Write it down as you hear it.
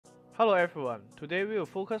Hello everyone, today we will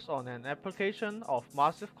focus on an application of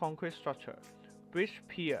massive concrete structure, bridge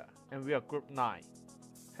pier, and we are group 9.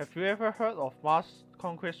 Have you ever heard of mass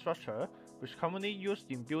concrete structure, which commonly used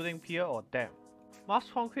in building pier or dam? Mass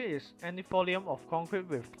concrete is any volume of concrete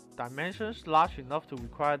with dimensions large enough to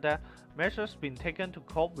require that measures be taken to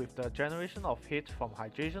cope with the generation of heat from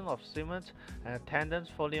hydration of cement and attendant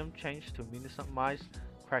volume change to minimize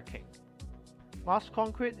cracking. Mass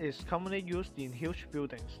concrete is commonly used in huge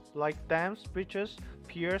buildings, like dams, bridges,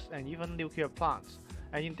 piers, and even nuclear plants.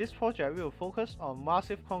 And in this project, we will focus on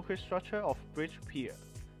massive concrete structure of bridge pier.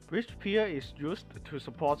 Bridge pier is used to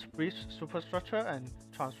support bridge superstructure and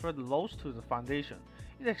transfer the loads to the foundation.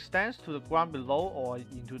 It extends to the ground below or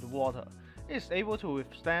into the water. It is able to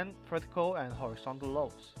withstand vertical and horizontal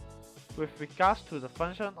loads. With regards to the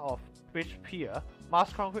function of bridge pier,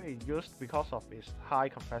 mass concrete is used because of its high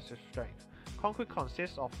compressive strength. Concrete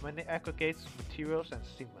consists of many aggregates, materials, and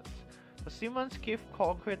cement. The cement gives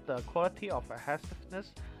concrete the quality of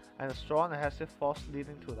adhesiveness and a strong adhesive force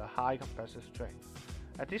leading to the high compressive strength.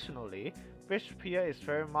 Additionally, bridge pier is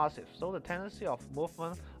very massive, so the tendency of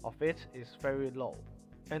movement of it is very low.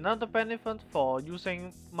 Another benefit for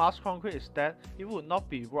using mass concrete is that it would not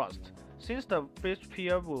be rust. Since the bridge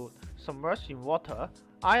pier would submerge in water,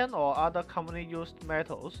 iron or other commonly used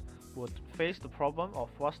metals would face the problem of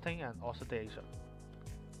rusting and oxidation.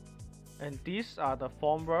 And these are the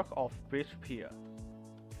formwork of bridge pier.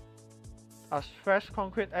 As fresh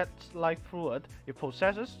concrete acts like fluid, it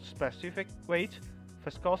possesses specific weight,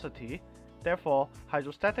 viscosity, therefore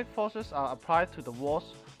hydrostatic forces are applied to the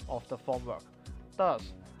walls of the formwork.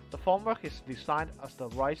 Thus, the formwork is designed as the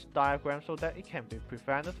right diagram so that it can be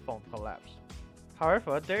prevented from collapse.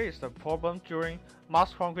 However, there is a problem during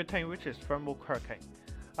mass concreting, which is thermal cracking.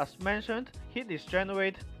 As mentioned, heat is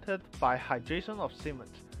generated by hydration of cement.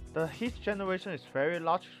 The heat generation is very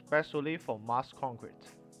large, especially for mass concrete.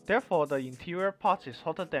 Therefore, the interior part is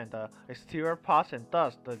hotter than the exterior part, and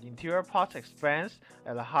thus the interior part expands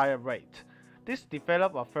at a higher rate. This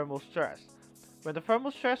develops a thermal stress. When the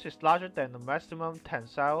thermal stress is larger than the maximum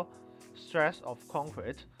tensile stress of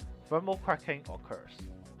concrete, thermal cracking occurs.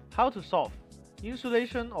 How to solve?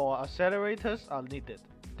 Insulation or accelerators are needed.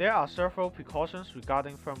 There are several precautions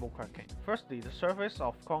regarding thermal cracking. Firstly, the surface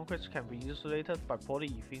of concrete can be insulated by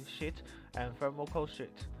polyethylene sheet and thermocol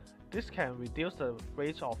sheet. This can reduce the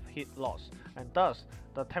rate of heat loss, and thus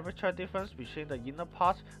the temperature difference between the inner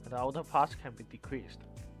part and the outer part can be decreased.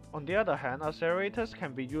 On the other hand, accelerators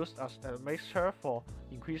can be used as a mixture for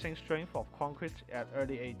increasing strength of concrete at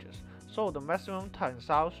early ages, so the maximum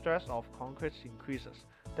tensile stress of concrete increases.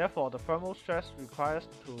 Therefore, the thermal stress required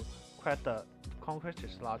to crack the concrete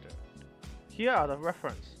is larger. Here are the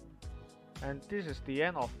references. And this is the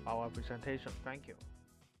end of our presentation. Thank you.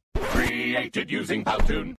 Created using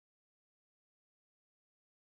Powtoon.